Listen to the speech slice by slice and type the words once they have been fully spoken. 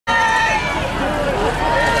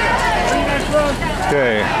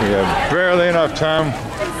Okay, we have barely enough time.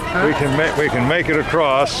 We can make it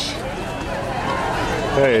across.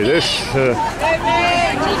 Hey, this.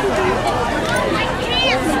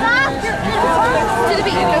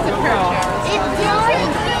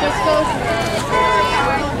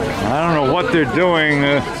 I don't know what they're doing.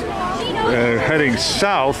 Heading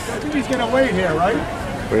south. I think he's gonna wait here, right?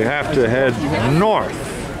 We have to head north.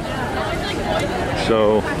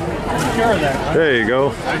 So. Sure of that, right? There you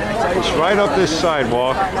go. It's right up this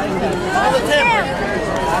sidewalk. Call the Tim.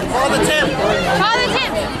 Call the Tim. Call the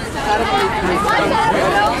Tim.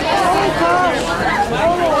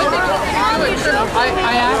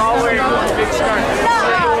 I asked big start.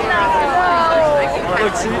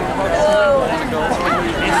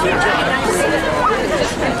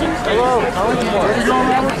 Hello. Where are you going,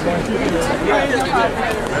 Robert?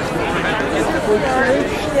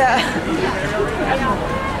 Yeah.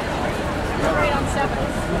 Right on 7.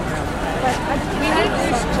 We had to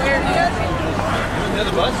do square here. Near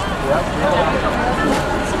the bus?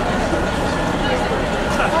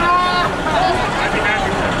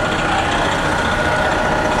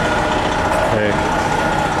 Okay.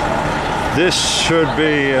 This should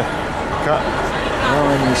be.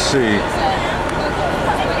 Let me see.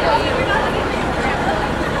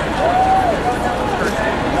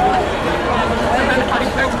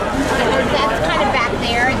 That's kind of back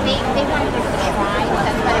there. They wanted to try.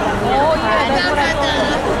 That's what it was. Oh,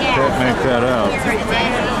 yeah. Can't make that out.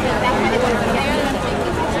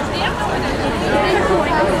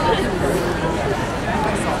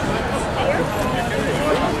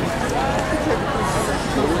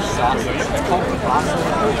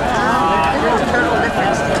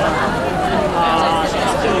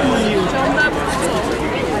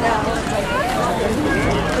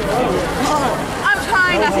 I'm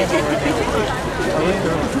trying not to.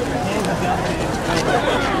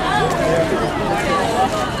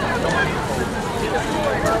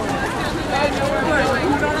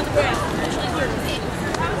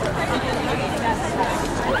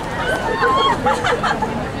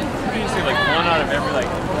 You say like 1 out of every like.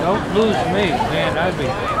 Don't lose me, man. I'd be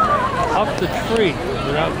up the tree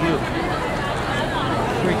without you.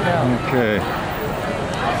 Freak out. Okay.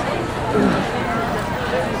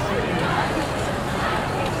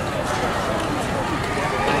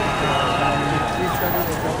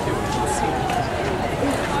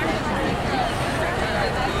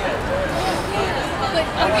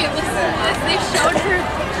 Okay, listen. They showed her.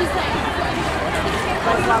 She's like,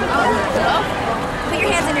 put your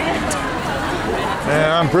hands in your head.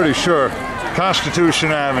 Yeah, I'm pretty sure.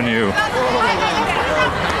 Constitution Avenue.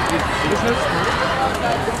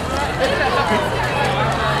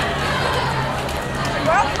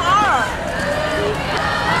 Work hard.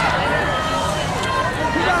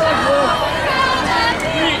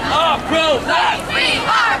 We are pro-life! We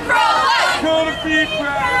are pro-life. Gonna be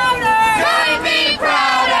proud! Gonna be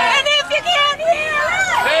prouder. And if you can't hear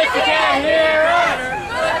us, If you can't hear us!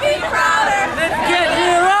 gonna be prouder. If you can't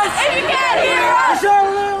hear us! If you can't hear us, Shout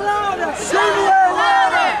a little louder! shout a little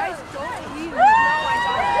louder.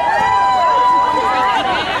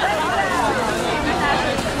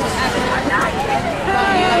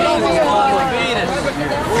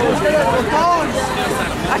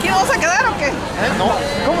 ¿Aquí vamos a quedar o qué? No.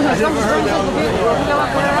 ¿Cómo se llama?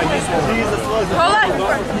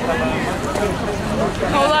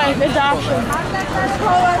 Pro-life adoption.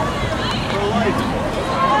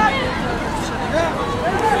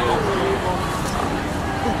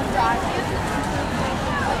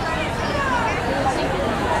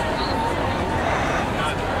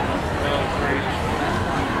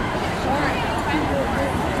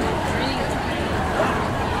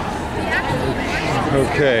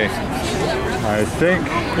 Okay. I think.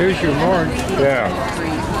 Here's your mark. Yeah.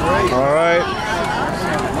 All right.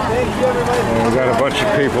 Well, we got a bunch of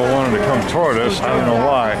people wanting to come toward us. I don't know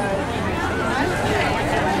why.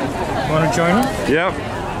 Want to join them? Yep.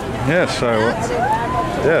 Yes, I will.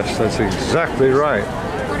 Yes, that's exactly right.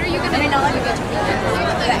 What are you going to do?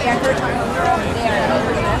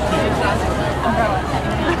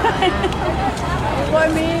 What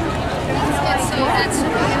I mean?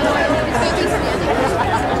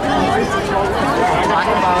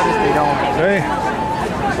 Hey.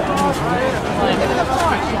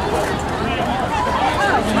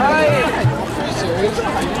 This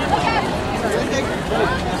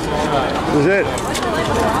is it.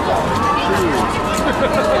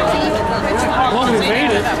 Well, we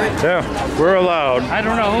made it. Yeah, we're allowed. I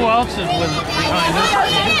don't know who else is behind us.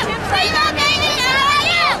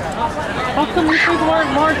 How come you people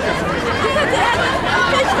aren't marching?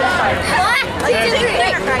 What? 1, 2, 3.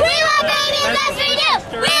 We love babies, yes we do.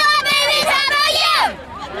 We love babies, how about you?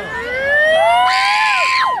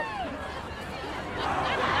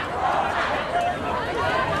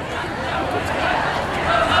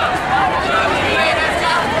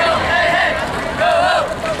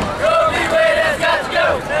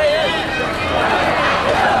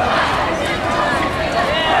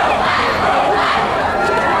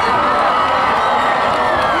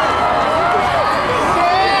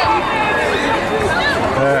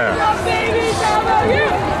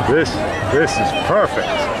 This is perfect.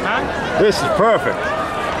 Huh? This is perfect.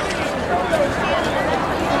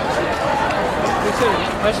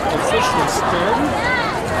 Is it officially started?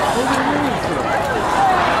 What are we doing to?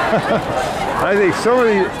 I think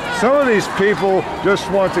some of these people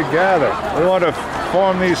just want to gather. They want to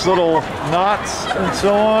form these little knots and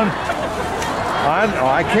so on.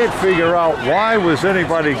 I can't figure out why was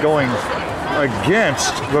anybody going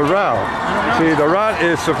against the route. See, the route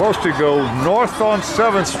is supposed to go north on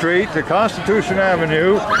 7th Street to Constitution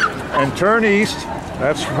Avenue and turn east.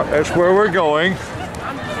 That's where we're going.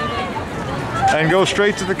 And go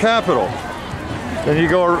straight to the Capitol. Then you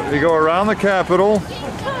go around the Capitol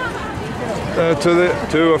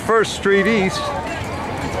to 1st Street East,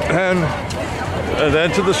 and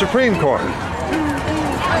then to the Supreme Court.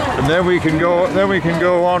 And then we can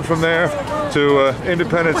go on from there to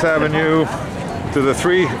Independence Avenue, to the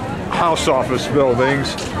 3 House office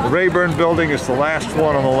buildings. The Rayburn building is the last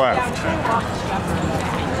one on the left.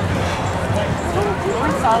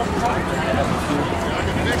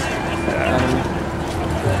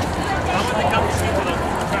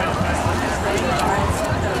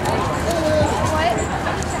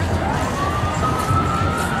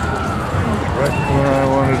 Right where I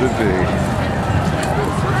wanted to be.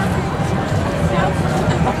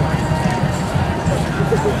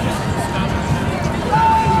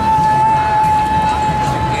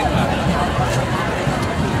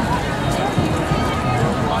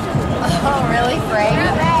 Oh, really, Frank?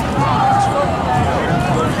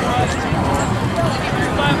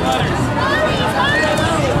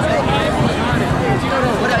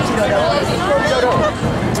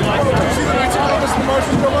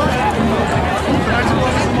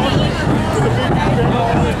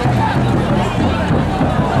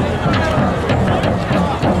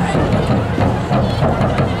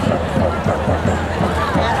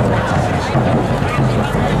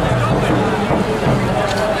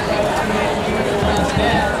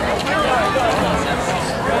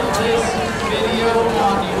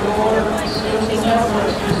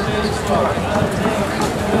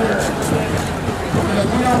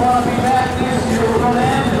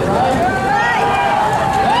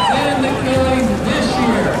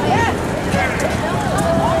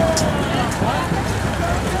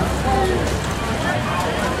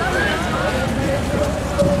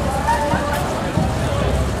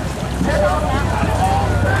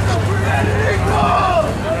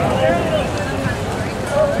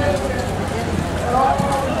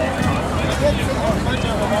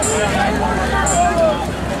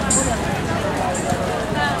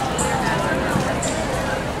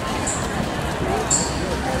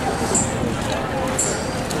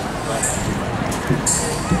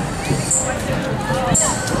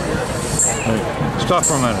 Stop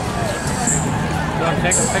for a minute. You want to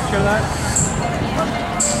take a picture of that?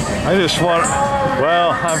 I just want.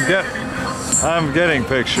 Well, I'm getting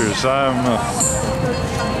pictures.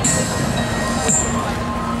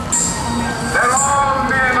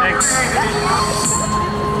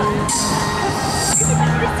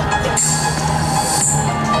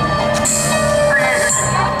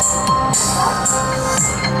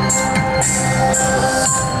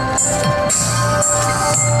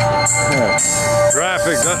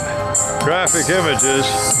 Graphic images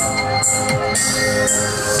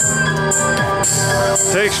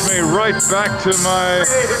takes me right back to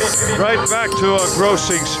a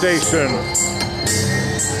grossing station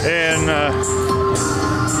in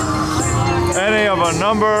any of a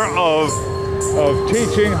number of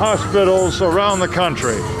teaching hospitals around the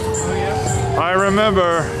country. I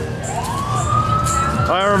remember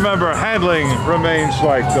handling remains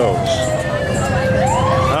like those.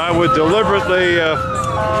 I would deliberately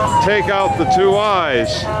take out the 2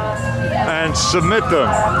 eyes and submit them.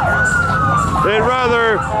 It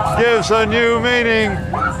rather gives a new meaning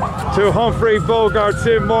to Humphrey Bogart's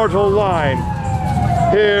immortal line,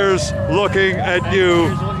 "Here's looking at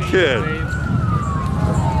you, kid."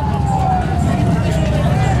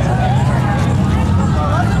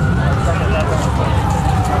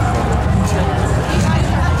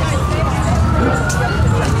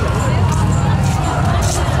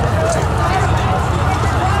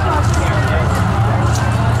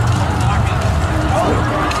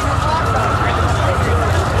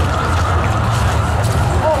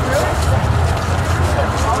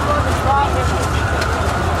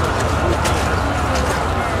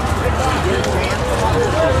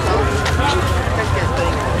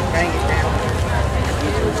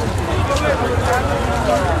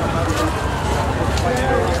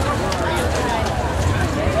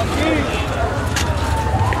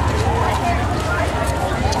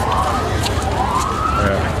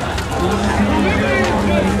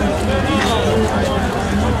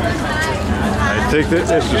 think that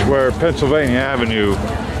this is where Pennsylvania Avenue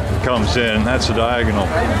comes in. That's the diagonal.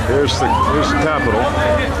 Here's the Capitol.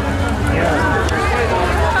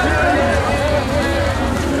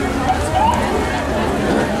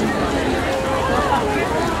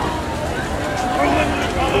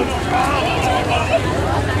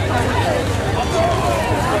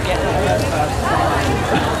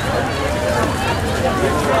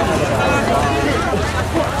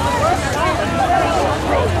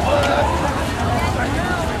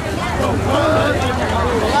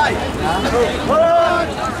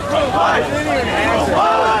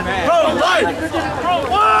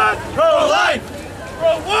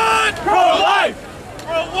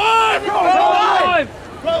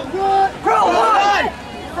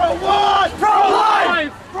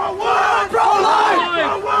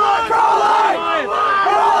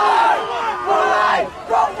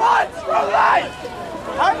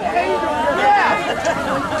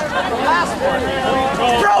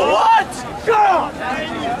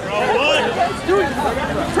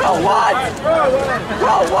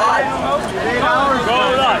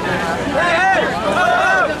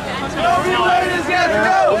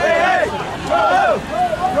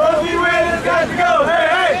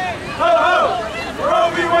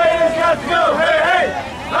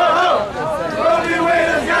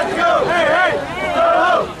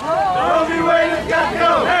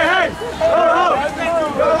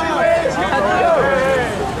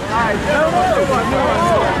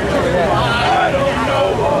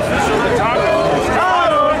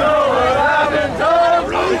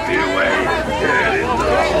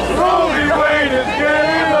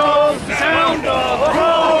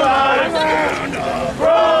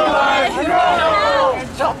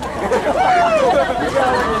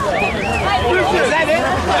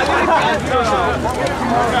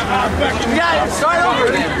 Yeah, start over.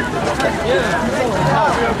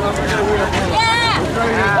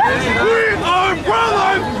 We are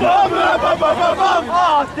brothers!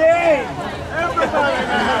 Oh, dang!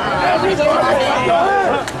 Everybody!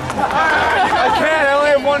 I can't, I only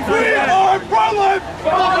have one foot. We are brothers!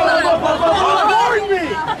 Warn me!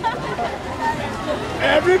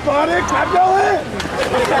 Everybody, clap your hands!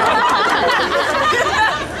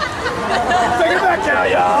 Take it back now,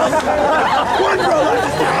 y'all! One brother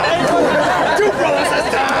this time! Two brothers this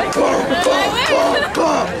time! Boom, boom, boom,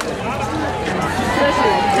 boom!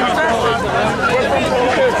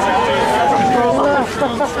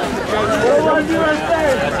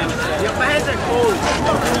 My hands are cold.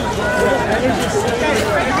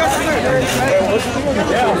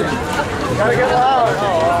 Gotta get loud.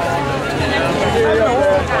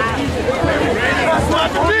 That's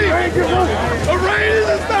stopping me! The rain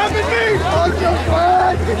isn't stopping me! I'm just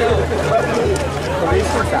fine!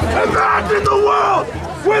 Imagine the world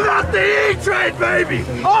without the E-train, baby!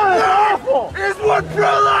 Oh, that's awful! Is what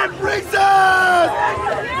Proline brings us!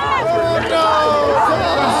 Oh, no!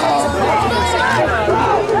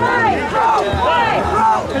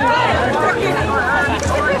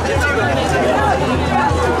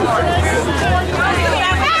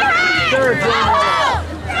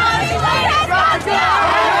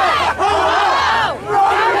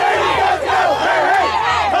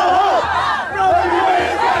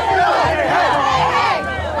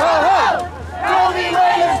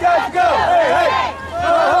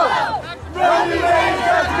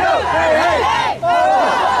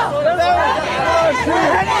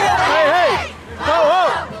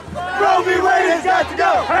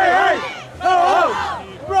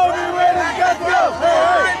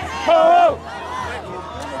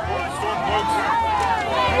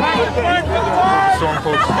 Storm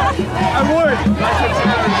folks. I'm worried.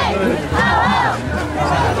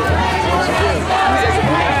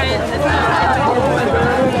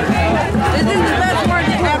 This is the best word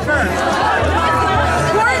ever.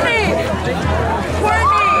 Courtney!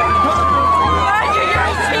 Courtney! Why do your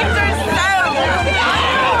teeth are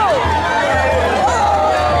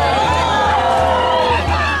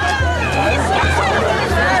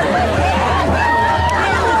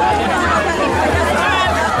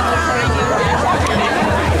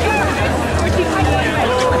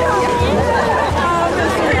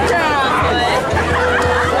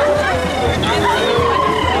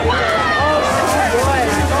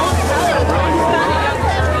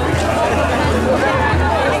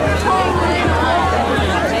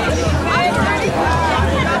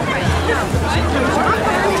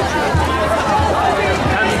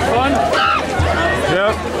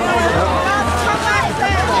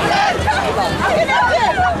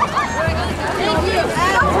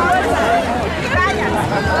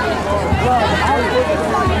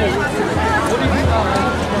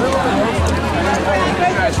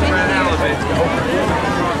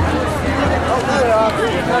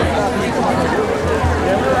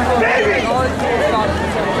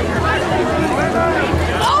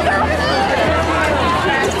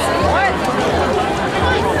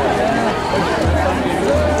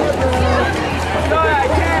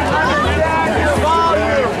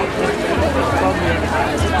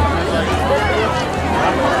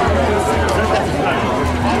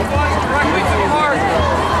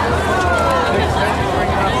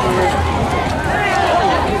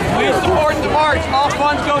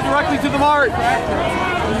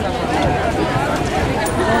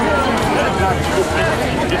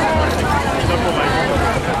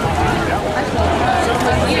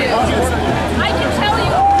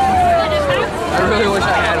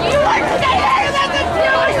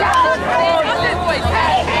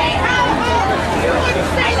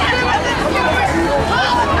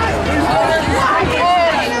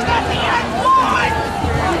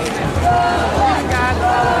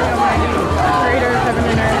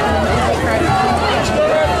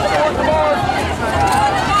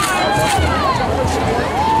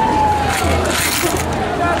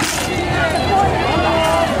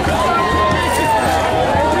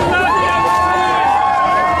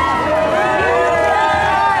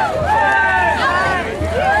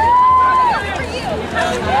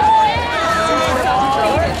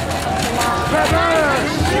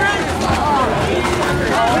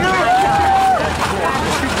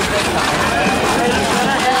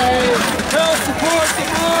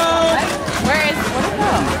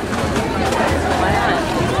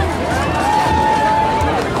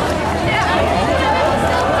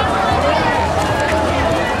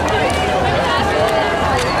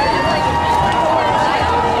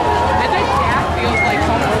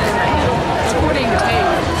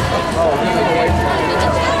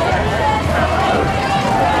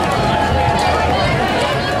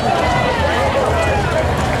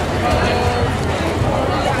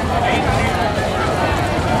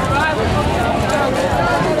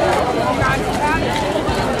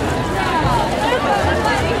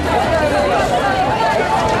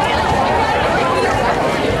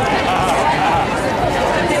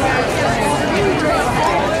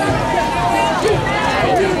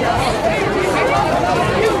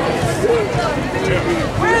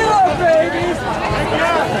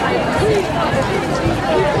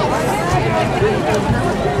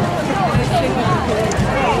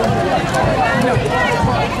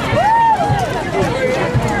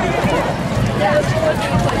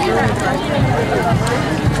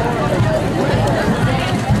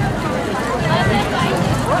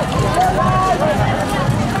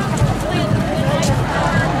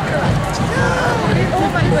Oh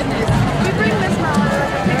my goodness. We bring Miss Mallard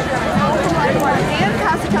a picture of all the lifeguards and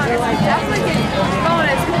Casatana. We definitely get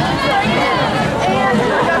bonus. And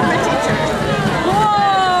government teachers.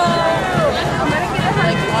 Whoa! I'm going to get a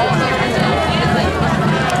hug.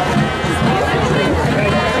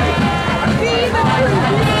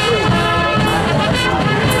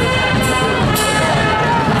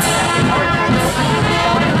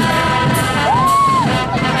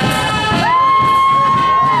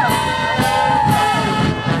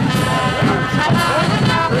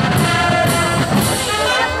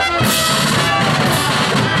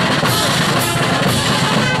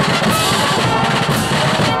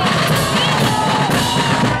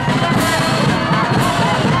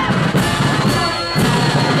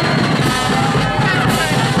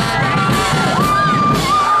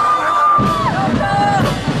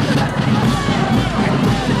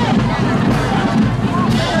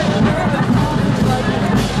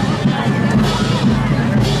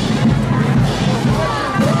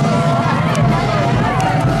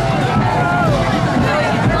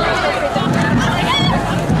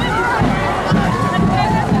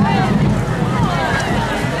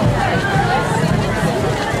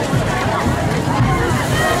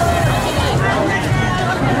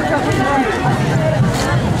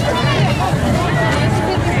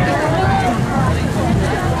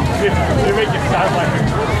 You make it sound like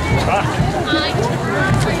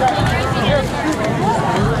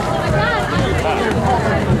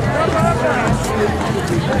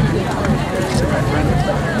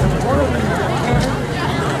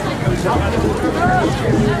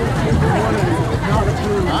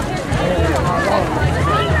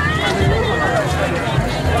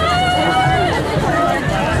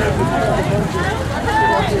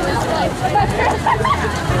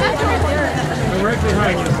right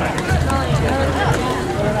behind you.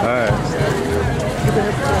 All right.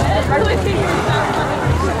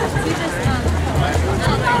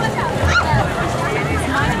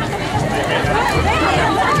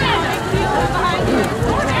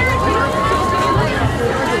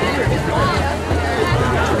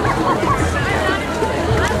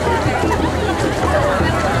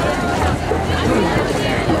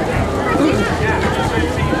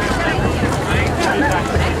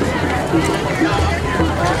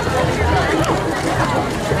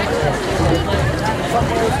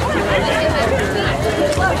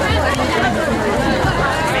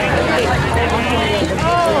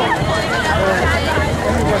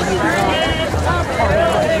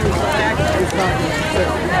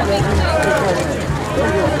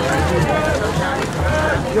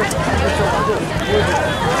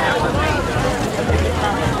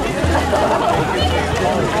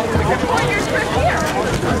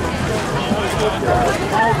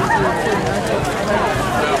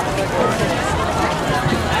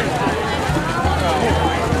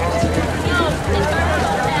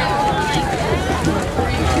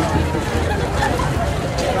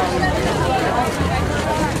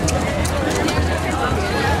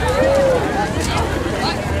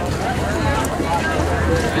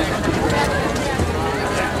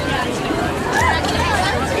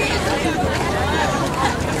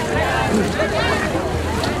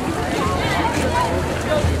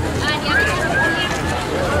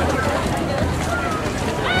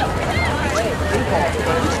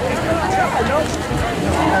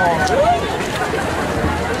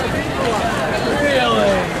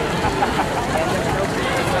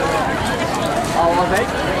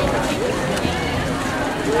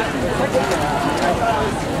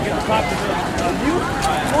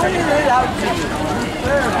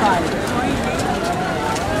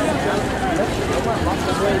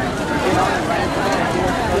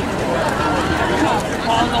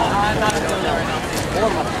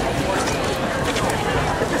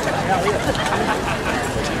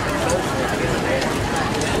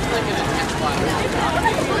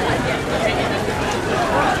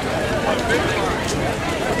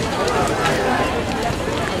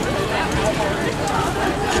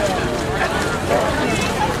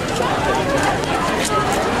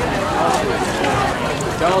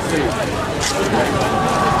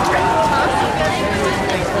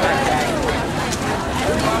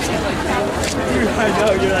 I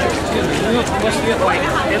know, you're like, must be like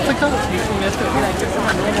difficult. People miss it. Like, it's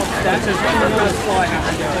not normal. That's just one of those I have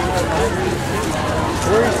to do.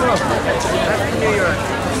 Where are you from? I'm New York.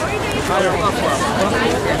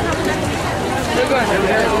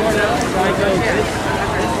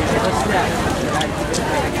 What's that?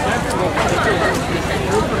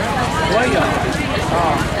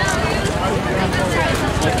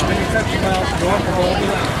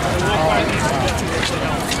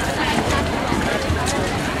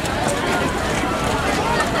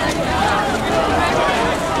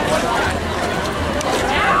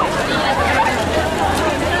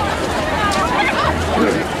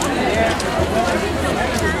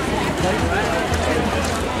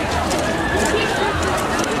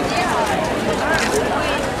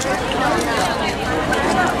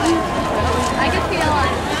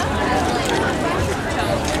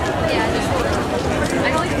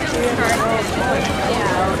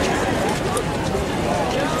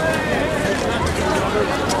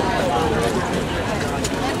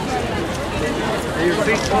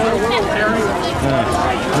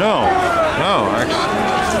 No, no,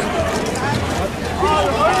 actually.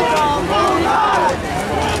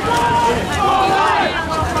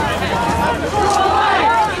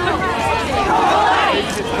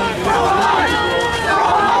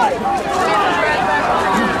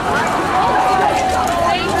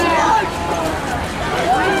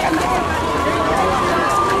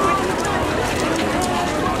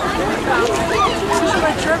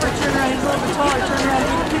 Trevor turned around, he's a little bit taller, turned around and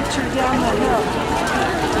took a picture down that hill.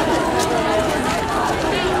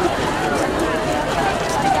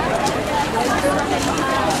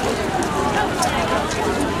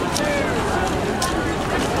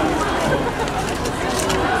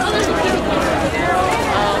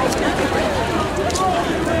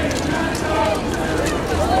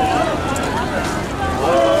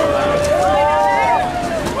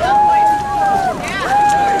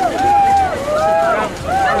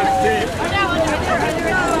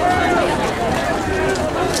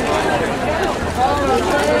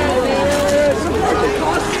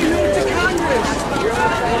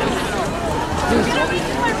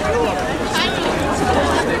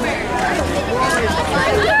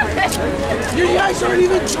 You guys aren't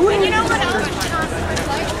even doing it. You know what else?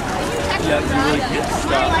 Yeah, you really get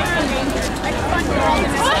stuff.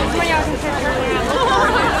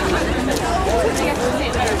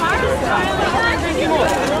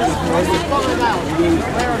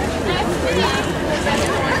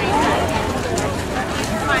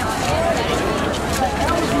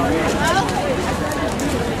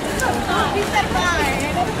 He said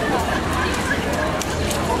fine.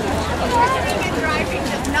 Driving and driving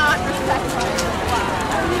does not respect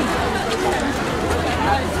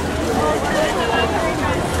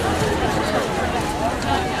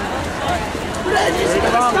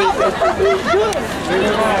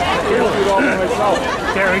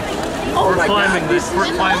Gary, we're climbing this.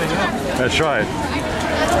 We're climbing up. That's right.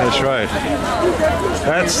 That's right.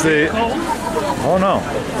 That's the. Oh no!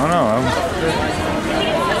 Oh no!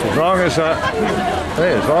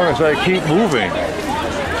 As long as I keep moving.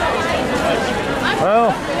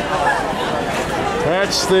 Well,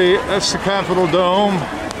 that's the Capitol Dome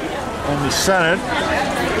and the Senate,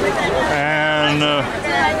 and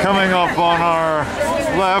coming up on our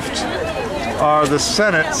left are the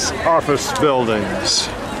Senate's office buildings.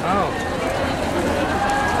 Oh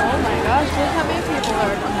my gosh, look how many people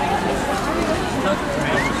are coming.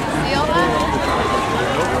 See all that?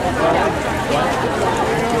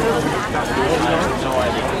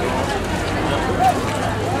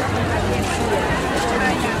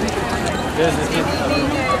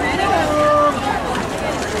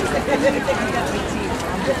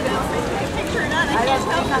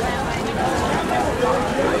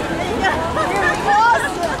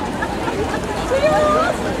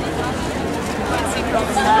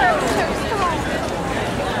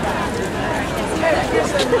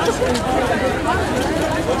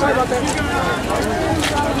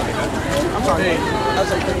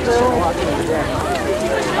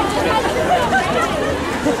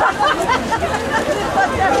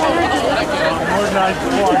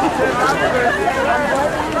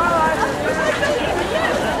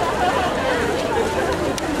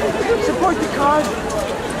 Support the cause.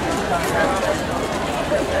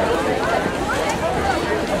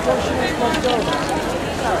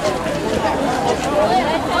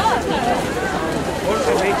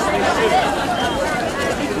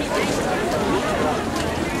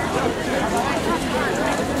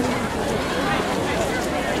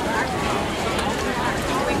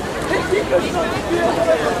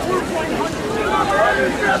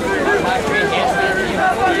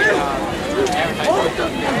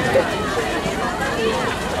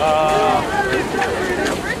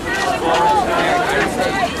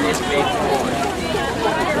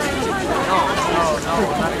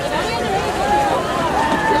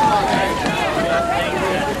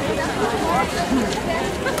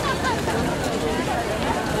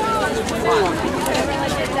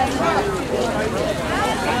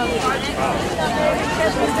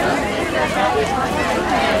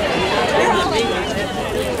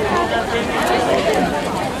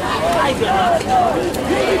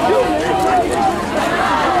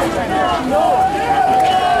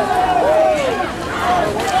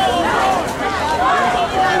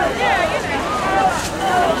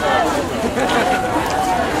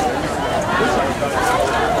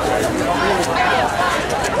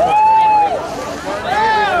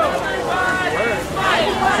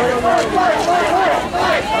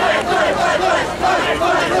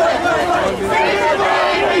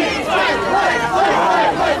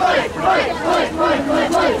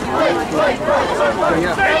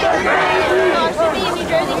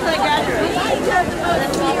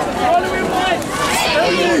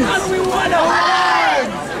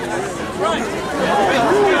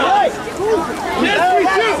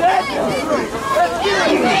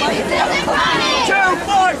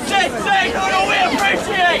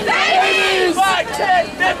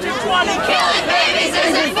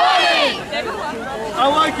 I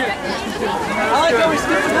like it. I like how we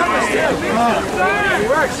skip the numbers too. It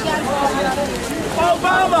works.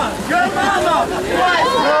 Obama, your mama was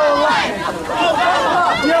pro-life.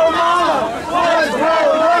 Obama, your mama was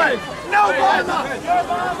pro-life. No Obama, your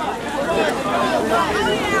mama.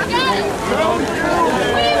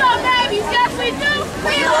 We love babies, yes we do.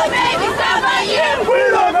 We love babies, how about you? We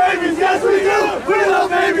love babies, yes we do. We love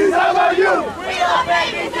babies, how about you? We love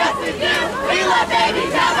babies, yes we do. We love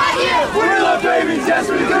babies, how about you? We love babies, yes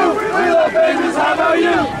we do. We love babies, how about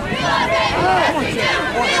you? We love babies, yes we do.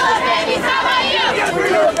 We love babies, how about you? Yes, we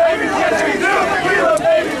love babies, yes we do. We love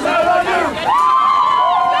babies, how about you?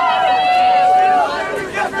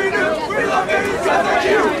 Yes, we do. We love babies, how about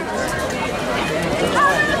you?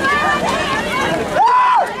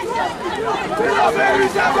 We love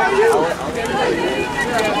babies, how about you?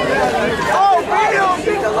 Oh, we don't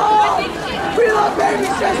get along. We love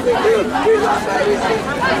babies, yes we do. We love babies.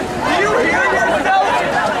 Do you hear yourself?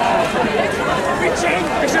 We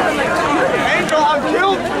changed. We should have like Angel, I'm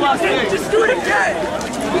killed for last day. Just do it again.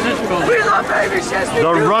 We love babies, yes we do.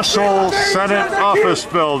 The Russell Senate Office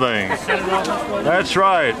Building. That's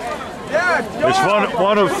right. It's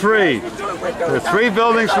one of three. There are 3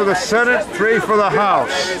 buildings for the Senate, 3 for the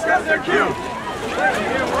House. Because they're cute.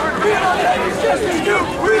 We love babies because they're cute.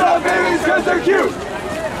 We love babies because they're cute.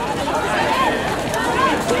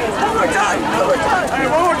 One more time. One more time. Hey,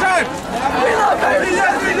 one more time. We love babies.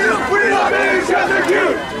 Yes, we do. We love babies because they're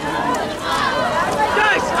cute.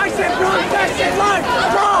 Guys, I said wrong. I said line.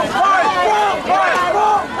 Wrong. Right. Wrong. Right.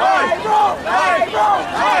 Wrong. Right. Wrong. Right.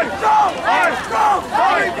 Wrong. Right. Wrong. Right. Wrong.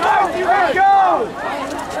 Right. Wrong. Here we go.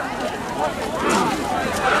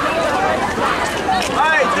 All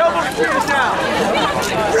right, double cheers now.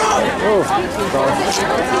 Oh,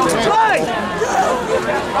 Right.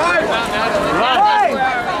 Right. Right.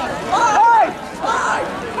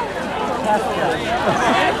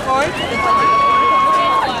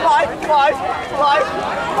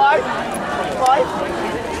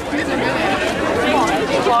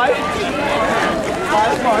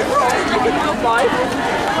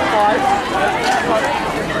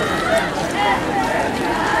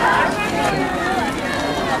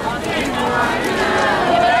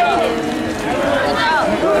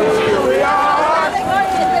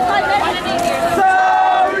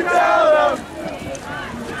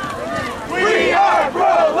 We are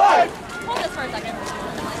pro-life. Hold this for a second.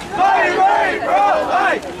 Fighting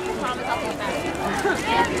pro-life. Promise I'll take it back.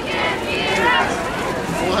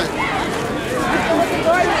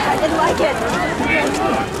 I didn't like it.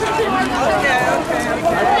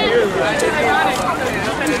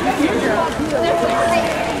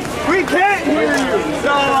 We can't hear you.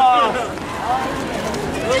 So, a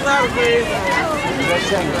little louder, please.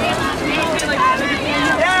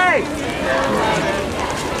 Yay!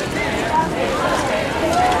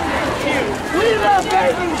 We love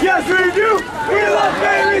babies. Yes, we do. We love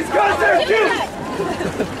babies because they're cute.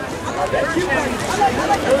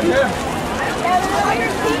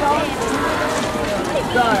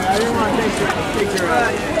 Sorry, I didn't want to take your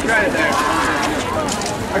credit there.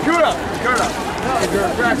 Akuda! You're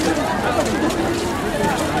aggressive.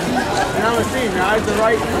 And I'm a team, now I have the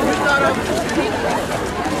right.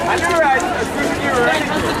 I knew I was you were ready.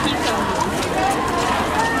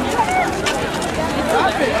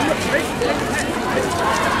 Stop it!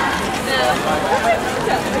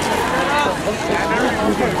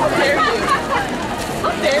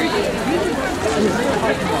 How dare you?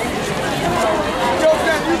 Joke's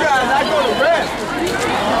on you guys, I go to red.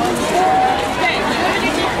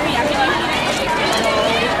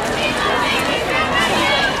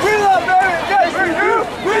 We love babies, yes we do.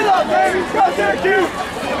 We love babies because they're cute.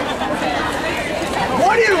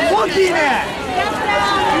 What are you looking at?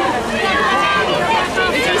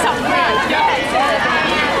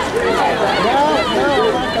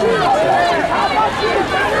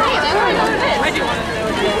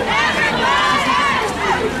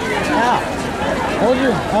 Hold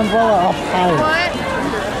your umbrella up high. What?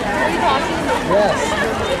 Are you talking? Yes.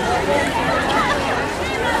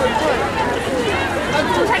 I'm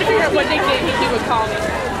trying to figure out what nickname he would call me.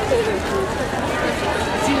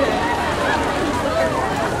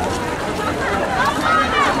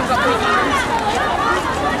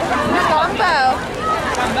 Combo.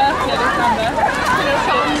 Combo? Yeah, there's combo.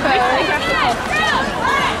 Combo.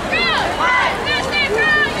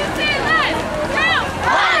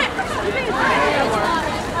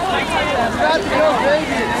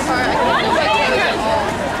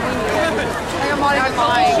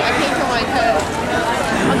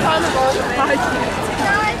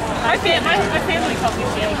 My family calls me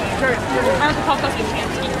Shanty. My uncle calls me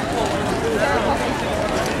Shanty.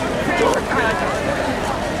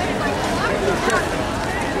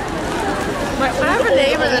 I have a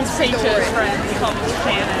neighbor that's St. Joe's friend. He calls me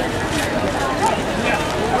Shannon.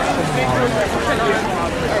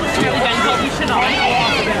 Ben calls me Shannon.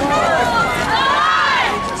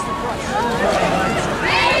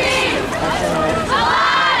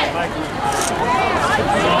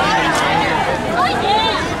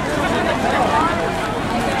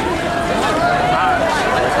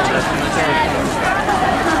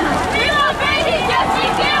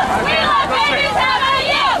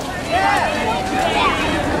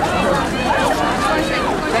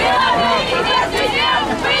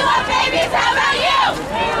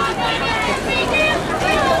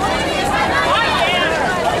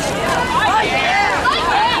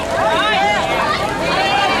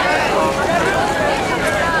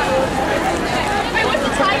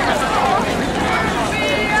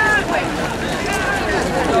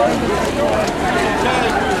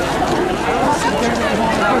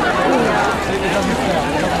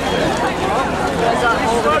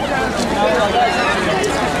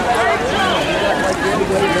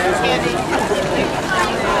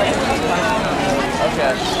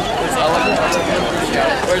 Okay.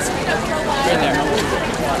 Where's right there?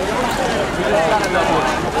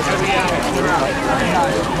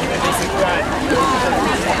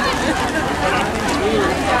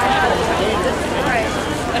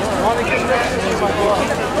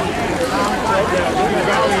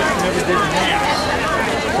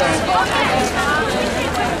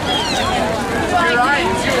 You're right.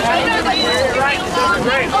 You're right.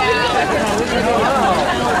 Great.